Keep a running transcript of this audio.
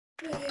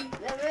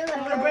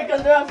I'm gonna break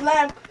under a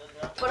lamp,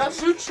 but I'll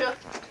shoot you.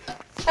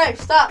 Hey,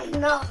 stop.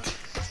 No.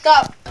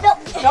 Stop. No.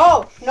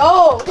 No.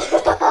 No.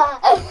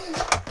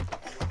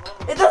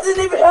 It doesn't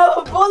even have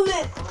a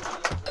bullet.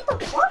 What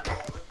the fuck?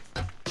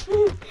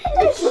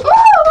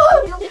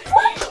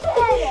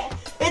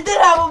 It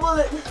did have a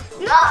bullet.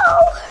 No.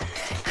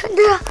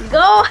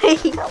 Go away.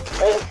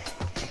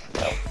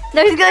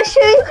 No, he's gonna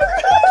shoot you.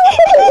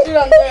 Shoot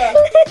on there.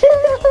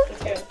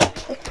 Okay.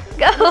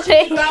 Go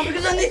away. Now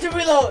because I need to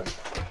reload.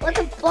 What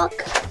the fuck?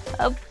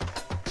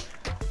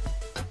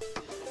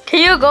 Can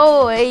you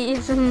go away?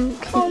 Can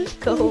you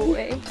go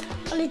away?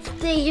 I need to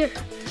stay here.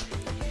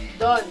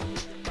 Done.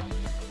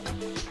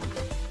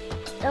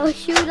 Don't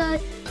shoot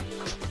us.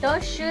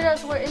 Don't shoot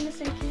us. We're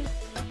innocent kids.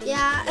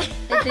 Yeah.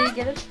 Did you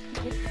get it?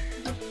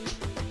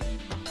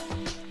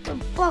 The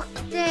fuck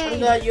And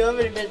day. you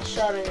already been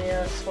shot in the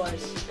ass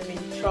twice. I mean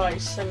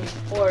twice. I mean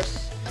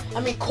force. I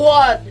mean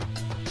quad.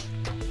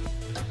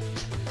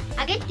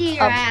 I can do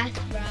your ass,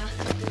 bro.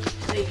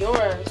 See your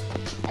ass.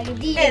 I can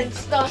do your.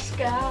 Insta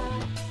sky.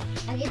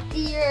 I can do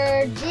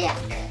your dick.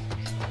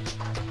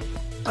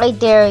 I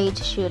dare you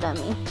to shoot at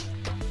me.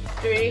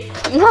 3,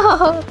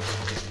 No.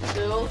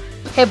 2,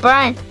 Hey,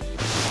 Brian.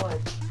 1.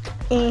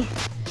 Eh.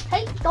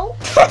 Hey, don't.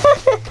 Fuck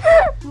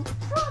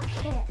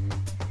it.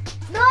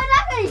 No, I'm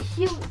not gonna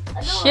shoot.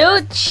 No,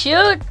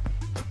 Shoot.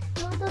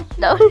 No, don't shoot.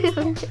 Don't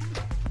even.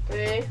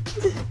 3.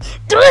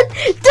 Do it.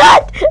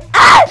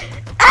 Ah.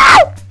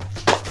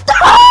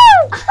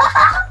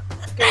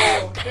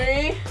 Go.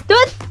 3. Do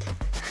it.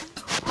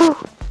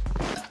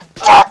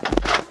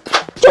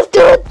 Just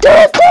do it.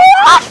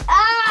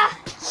 Ah!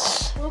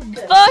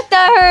 Okay. Fuck,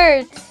 that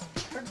hurts.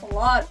 Hurts a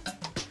lot.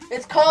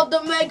 It's called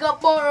the Mega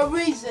for a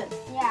reason.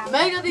 Yeah.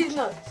 Mega these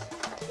nuts.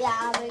 Yeah,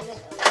 I'll make it.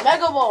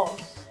 Mega balls.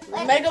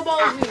 Like- Mega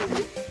balls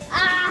easy.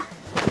 Ah!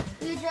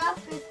 You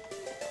dropped it.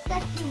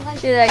 That's too much.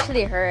 Dude, that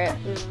actually hurt.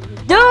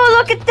 Dude,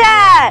 look at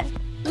that.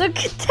 Look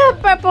at that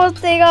purple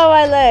thing on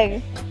my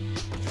leg.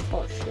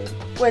 Oh shit.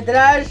 Wait, did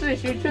I actually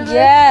shoot you there?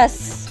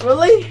 Yes.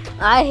 Really?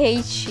 I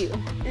hate you.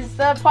 It's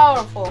that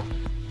powerful.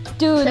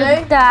 Dude, Okay?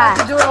 look at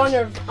Have to that. do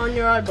it on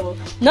your eyeball.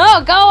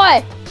 No, go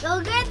away.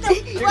 Go get the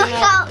fuck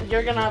out.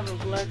 You're gonna have a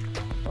black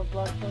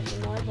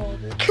fucking eyeball,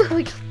 dude.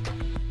 You're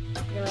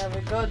gonna have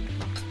it good.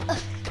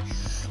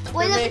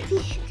 Wait,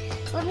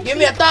 Give let me Give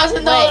me see.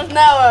 $1,000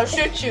 now, I'll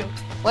shoot you.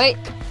 Wait.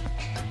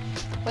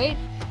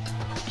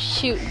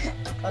 Shoot.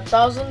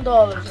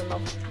 $1,000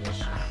 enough.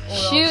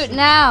 Shoot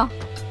now.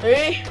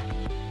 3,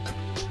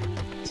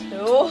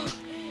 2.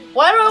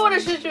 Why do I want to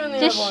shoot you in the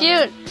Just eyeball?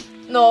 shoot.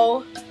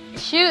 No.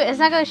 Shoot. It's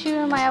not gonna shoot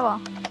in my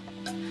eyeball.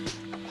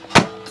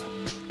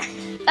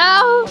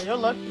 Oh. Oh, you're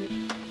lucky.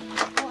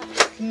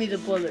 Give me the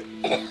bullet.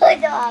 I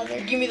don't have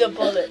it. Give me the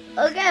bullet.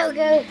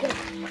 Okay.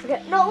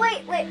 No,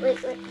 wait.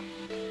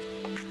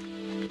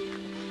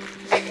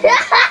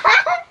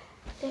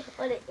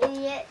 What an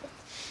idiot.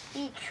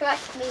 He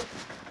trusts me.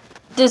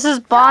 This is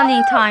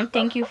bonding time.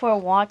 Thank you for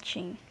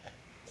watching.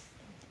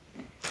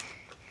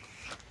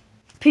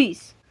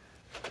 Peace.